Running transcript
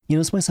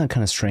This might sound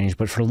kind of strange,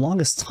 but for the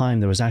longest time,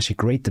 there was actually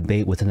great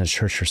debate within the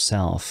church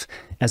herself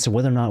as to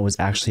whether or not it was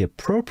actually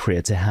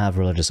appropriate to have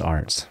religious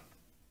art.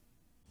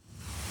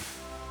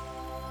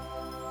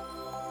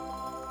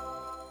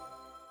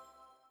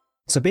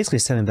 So basically,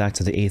 stepping back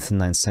to the 8th and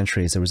 9th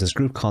centuries, there was this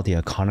group called the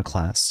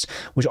Iconoclasts,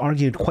 which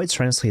argued quite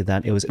strenuously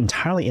that it was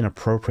entirely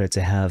inappropriate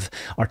to have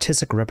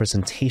artistic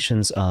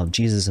representations of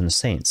Jesus and the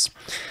saints.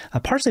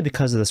 Partially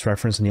because of this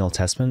reference in the Old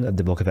Testament,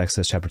 the book of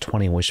Exodus chapter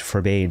 20, which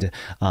forbade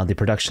the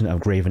production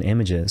of graven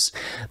images,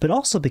 but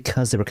also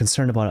because they were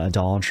concerned about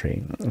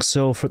idolatry.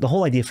 So for the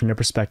whole idea from their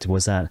perspective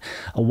was that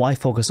why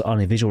focus on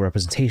a visual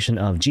representation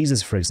of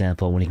Jesus, for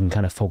example, when you can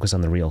kind of focus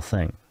on the real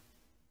thing?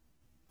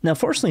 Now,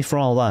 fortunately for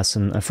all of us,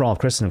 and for all of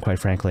Christendom, quite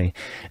frankly,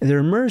 there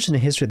emerged in the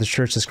history of the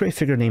church this great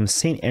figure named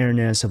Saint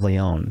Irenaeus of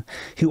Lyon,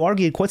 who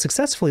argued quite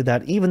successfully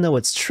that even though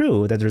it's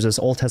true that there's this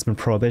Old Testament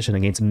prohibition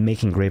against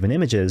making graven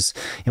images,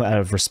 out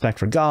of respect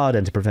for God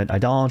and to prevent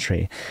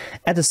idolatry,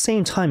 at the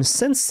same time,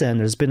 since then,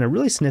 there's been a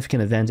really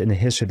significant event in the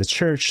history of the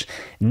church,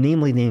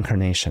 namely the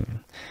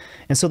Incarnation.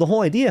 And so the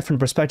whole idea from the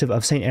perspective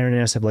of St.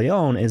 Irenaeus of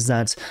Lyon is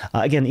that,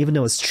 again, even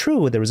though it's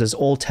true there was this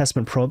Old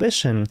Testament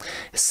prohibition,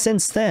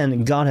 since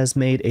then God has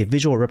made a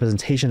visual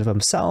representation of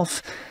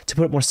himself. To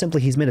put it more simply,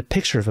 he's made a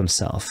picture of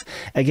himself,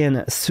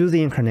 again, through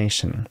the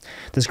Incarnation,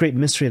 this great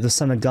mystery of the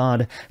Son of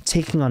God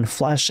taking on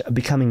flesh,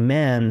 becoming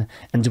man,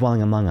 and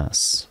dwelling among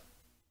us.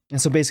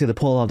 And so basically, to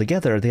pull it all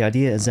together, the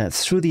idea is that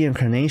through the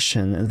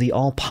Incarnation, the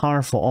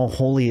all-powerful,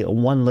 all-holy,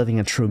 one living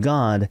and true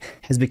God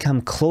has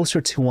become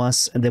closer to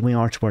us than we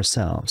are to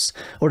ourselves.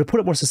 Or to put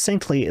it more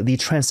succinctly, the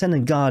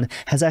transcendent God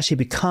has actually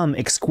become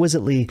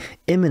exquisitely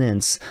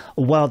immanent,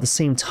 while at the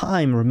same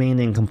time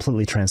remaining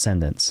completely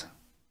transcendent.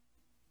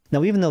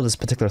 Now, even though this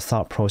particular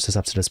thought process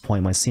up to this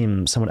point might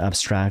seem somewhat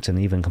abstract and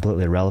even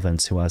completely irrelevant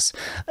to us,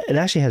 it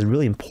actually has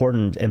really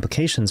important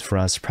implications for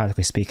us,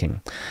 practically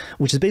speaking,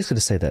 which is basically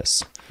to say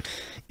this.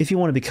 If you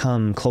want to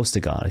become close to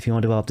God, if you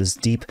want to develop this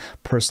deep,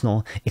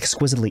 personal,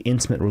 exquisitely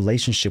intimate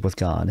relationship with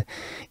God,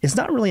 it's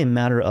not really a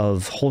matter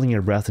of holding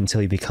your breath until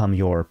you become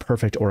your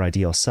perfect or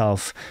ideal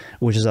self,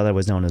 which is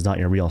otherwise known as not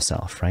your real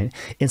self, right?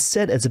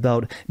 Instead, it's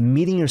about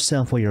meeting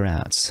yourself where you're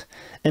at,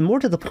 and more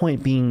to the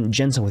point, being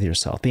gentle with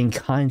yourself, being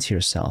kind to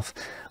yourself,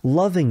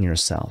 loving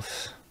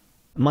yourself.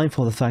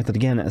 Mindful of the fact that,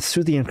 again,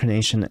 through the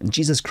Incarnation,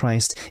 Jesus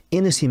Christ,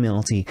 in his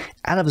humility,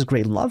 out of his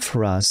great love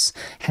for us,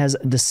 has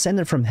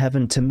descended from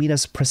heaven to meet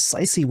us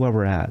precisely where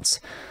we're at.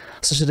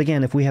 Such that,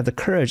 again, if we have the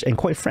courage and,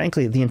 quite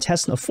frankly, the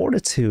intestinal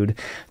fortitude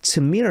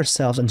to meet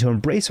ourselves and to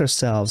embrace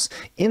ourselves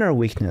in our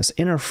weakness,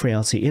 in our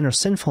frailty, in our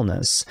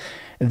sinfulness,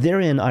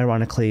 therein,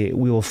 ironically,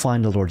 we will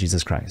find the Lord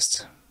Jesus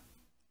Christ.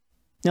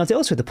 Now, to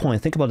illustrate the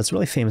point, think about this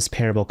really famous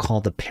parable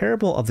called the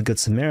Parable of the Good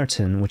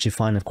Samaritan, which you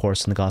find, of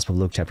course, in the Gospel of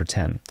Luke chapter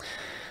 10.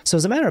 So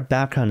as a matter of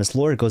background, this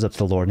lawyer goes up to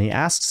the Lord and he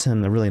asks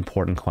him a really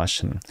important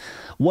question.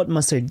 What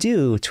must I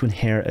do to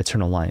inherit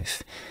eternal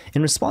life?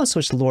 In response to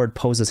which the Lord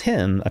poses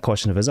him a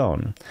question of his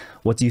own.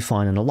 What do you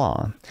find in the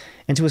law?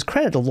 And to his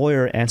credit, the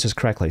lawyer answers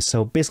correctly.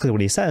 So basically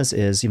what he says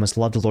is you must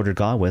love the Lord your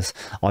God with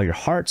all your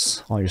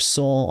heart, all your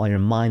soul, all your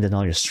mind, and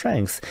all your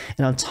strength.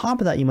 And on top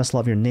of that, you must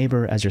love your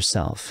neighbor as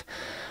yourself.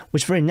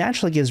 Which very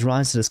naturally gives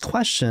rise to this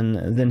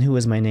question, then who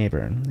is my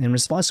neighbor? In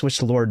response to which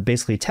the Lord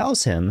basically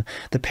tells him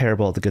the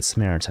parable of the Good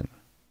Samaritan.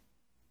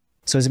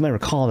 So as you might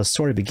recall, the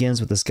story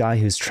begins with this guy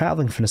who's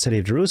traveling from the city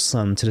of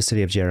Jerusalem to the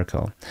city of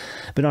Jericho.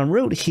 But en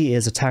route, he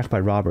is attacked by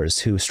robbers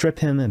who strip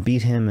him and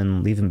beat him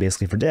and leave him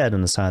basically for dead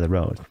on the side of the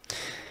road.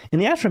 In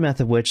the aftermath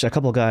of which, a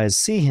couple of guys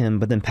see him,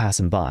 but then pass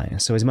him by.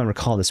 So as you might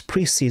recall, this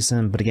priest sees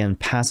him, but again,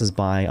 passes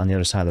by on the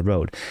other side of the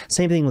road.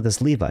 Same thing with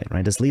this Levite,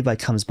 right? This Levite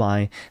comes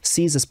by,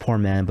 sees this poor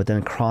man, but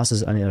then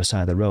crosses on the other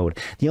side of the road.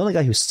 The only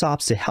guy who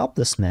stops to help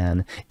this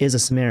man is a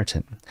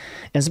Samaritan.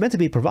 And it's meant to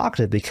be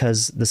provocative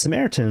because the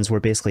Samaritans were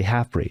basically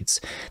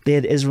half-breeds. They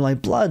had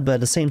Israelite blood, but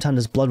at the same time,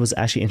 this blood was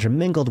actually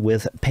intermingled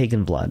with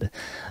pagan blood.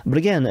 But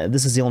again,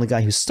 this is the only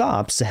guy who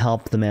stops to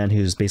help the man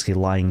who's basically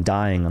lying,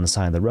 dying on the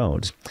side of the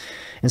road.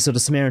 And so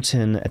the Samaritan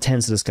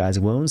attends to this guy's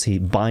wounds. He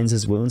binds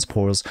his wounds,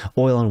 pours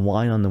oil and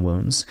wine on the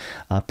wounds,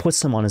 puts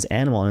them on his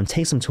animal, and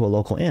takes him to a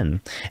local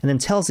inn. And then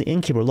tells the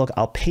innkeeper, look,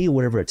 I'll pay you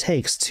whatever it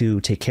takes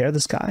to take care of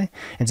this guy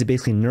and to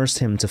basically nurse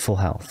him to full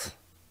health.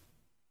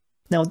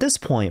 Now, at this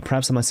point,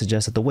 perhaps I might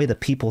suggest that the way that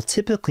people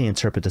typically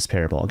interpret this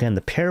parable, again,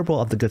 the parable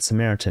of the Good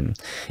Samaritan,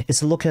 is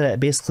to look at it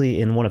basically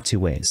in one of two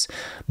ways,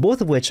 both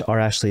of which are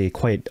actually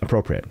quite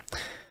appropriate.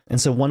 And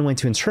so one way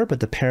to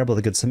interpret the parable of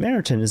the Good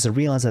Samaritan is to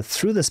realize that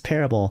through this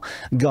parable,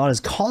 God is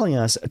calling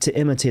us to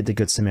imitate the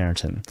Good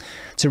Samaritan.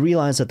 To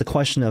realize that the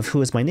question of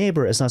who is my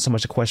neighbor is not so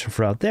much a question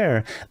for out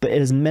there, but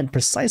it is meant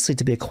precisely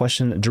to be a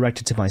question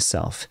directed to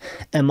myself.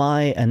 Am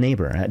I a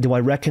neighbor? Do I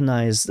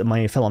recognize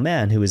my fellow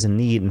man who is in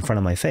need in front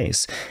of my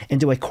face? And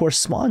do I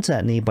correspond to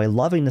that need by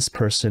loving this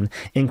person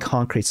in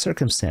concrete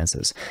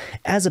circumstances,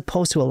 as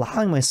opposed to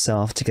allowing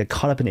myself to get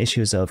caught up in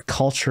issues of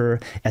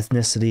culture,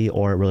 ethnicity,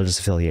 or religious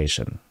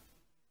affiliation?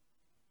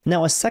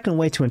 Now, a second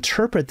way to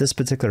interpret this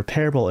particular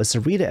parable is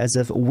to read it as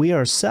if we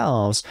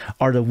ourselves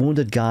are the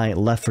wounded guy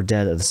left for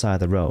dead at the side of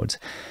the road.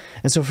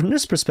 And so from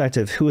this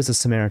perspective, who is the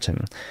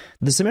Samaritan?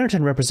 The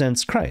Samaritan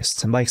represents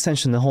Christ, and by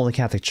extension, the Holy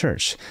Catholic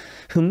Church,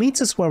 who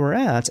meets us where we're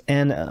at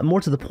and, more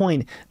to the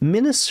point,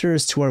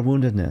 ministers to our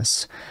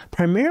woundedness,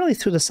 primarily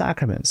through the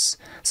sacraments,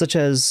 such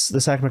as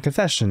the sacrament of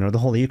confession or the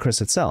Holy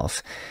Eucharist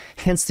itself,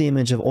 hence the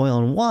image of oil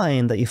and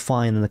wine that you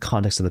find in the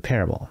context of the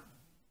parable.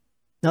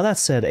 Now that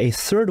said, a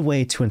third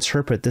way to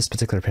interpret this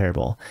particular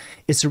parable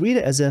is to read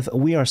it as if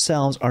we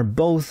ourselves are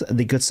both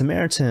the Good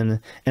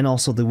Samaritan and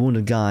also the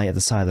wounded guy at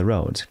the side of the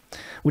road,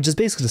 which is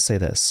basically to say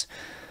this.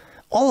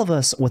 All of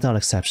us, without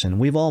exception,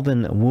 we've all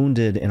been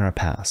wounded in our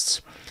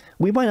past.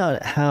 We might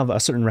not have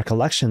a certain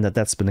recollection that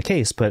that's been the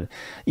case, but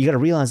you got to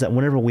realize that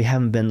whenever we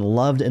haven't been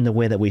loved in the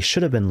way that we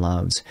should have been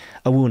loved,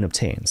 a wound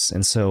obtains.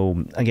 And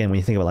so, again, when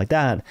you think about it like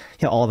that,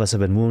 all of us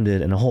have been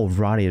wounded in a whole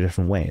variety of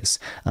different ways,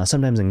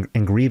 sometimes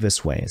in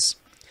grievous ways.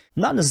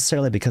 Not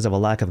necessarily because of a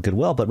lack of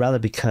goodwill, but rather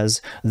because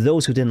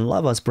those who didn't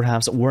love us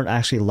perhaps weren't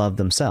actually loved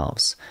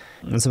themselves.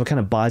 And so it kind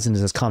of buys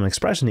into this common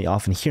expression that you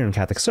often hear in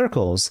Catholic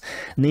circles,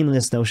 namely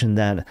this notion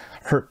that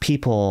hurt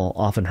people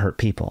often hurt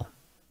people.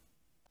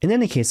 In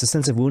any case, the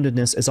sense of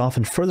woundedness is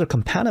often further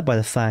compounded by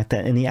the fact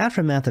that in the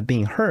aftermath of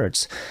being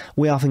hurt,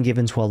 we often give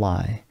into a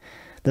lie.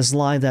 This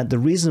lie that the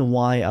reason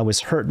why I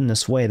was hurt in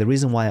this way, the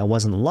reason why I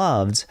wasn't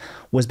loved,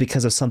 was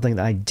because of something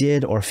that I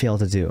did or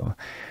failed to do.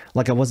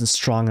 Like I wasn't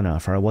strong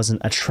enough or I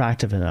wasn't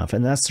attractive enough.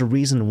 And that's the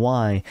reason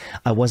why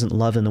I wasn't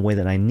loved in the way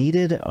that I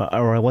needed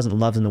or I wasn't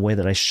loved in the way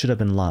that I should have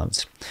been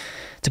loved.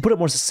 To put it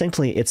more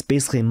succinctly, it's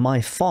basically my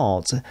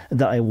fault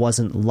that I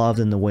wasn't loved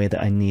in the way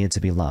that I needed to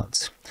be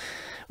loved,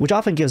 which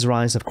often gives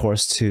rise, of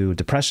course, to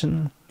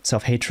depression,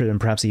 self-hatred, and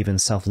perhaps even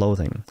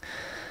self-loathing.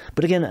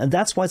 But again,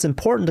 that's why it's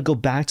important to go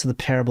back to the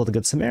parable of the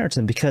Good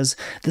Samaritan, because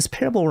this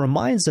parable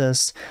reminds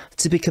us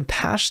to be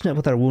compassionate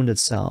with our wounded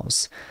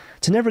selves,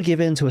 to never give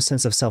in to a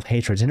sense of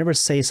self-hatred, to never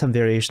say some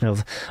variation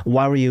of,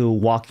 why were you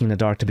walking in the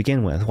dark to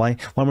begin with? Why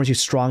weren't you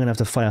strong enough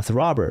to fight off the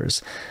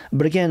robbers?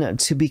 But again,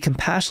 to be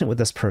compassionate with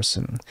this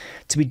person,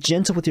 to be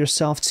gentle with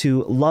yourself,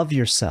 to love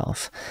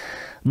yourself,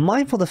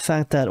 mindful of the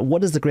fact that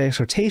what is the great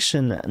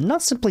exhortation?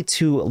 Not simply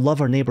to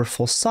love our neighbor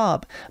full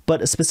stop,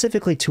 but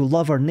specifically to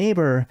love our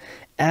neighbor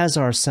as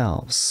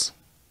ourselves.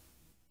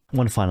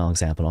 One final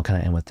example, and I'll kind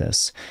of end with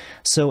this.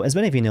 So, as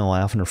many of you know,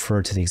 I often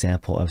refer to the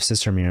example of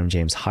Sister Miriam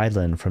James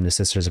Heidland from the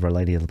Sisters of Our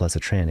Lady of the Blessed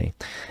Trinity,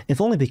 if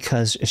only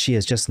because she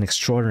is just an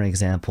extraordinary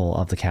example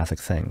of the Catholic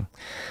thing.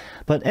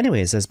 But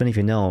anyways, as many of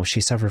you know,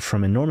 she suffered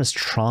from enormous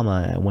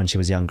trauma when she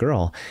was a young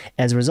girl,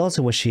 as a result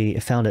of which she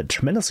found it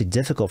tremendously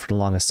difficult for the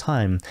longest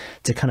time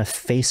to kind of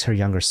face her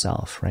younger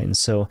self, right? And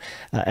so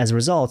as a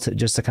result,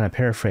 just to kind of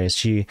paraphrase,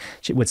 she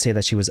would say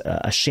that she was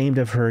ashamed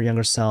of her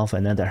younger self,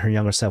 and then that her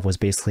younger self was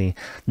basically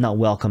not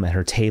welcome at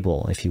her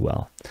table, if you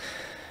will.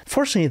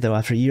 Fortunately, though,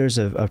 after years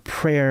of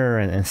prayer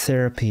and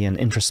therapy and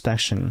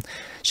introspection,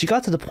 she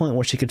got to the point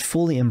where she could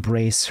fully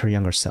embrace her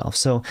younger self.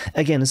 So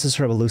again, this is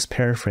sort of a loose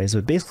paraphrase,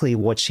 but basically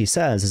what she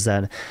says is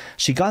that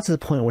she got to the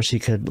point where she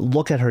could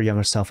look at her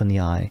younger self in the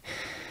eye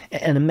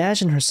and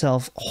imagine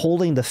herself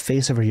holding the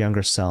face of her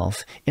younger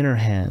self in her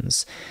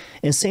hands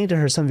and saying to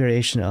her some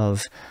variation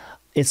of,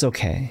 it's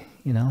okay,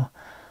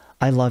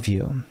 I love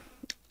you.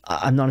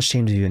 I'm not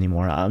ashamed of you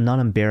anymore. I'm not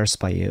embarrassed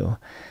by you.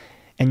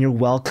 And you're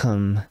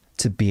welcome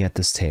to be at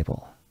this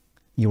table.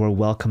 You are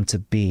welcome to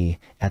be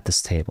at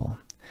this table.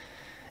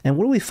 And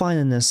what do we find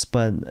in this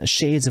but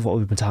shades of what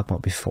we've been talking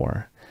about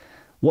before?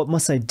 What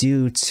must I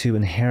do to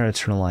inherit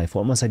eternal life?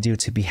 What must I do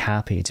to be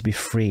happy, to be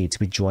free, to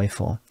be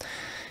joyful?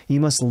 You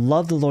must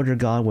love the Lord your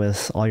God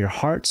with all your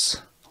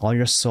heart, all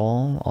your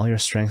soul, all your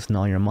strength, and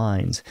all your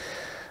mind.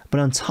 But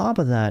on top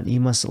of that,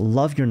 you must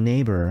love your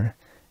neighbor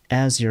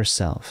as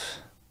yourself.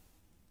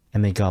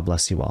 And may God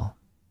bless you all.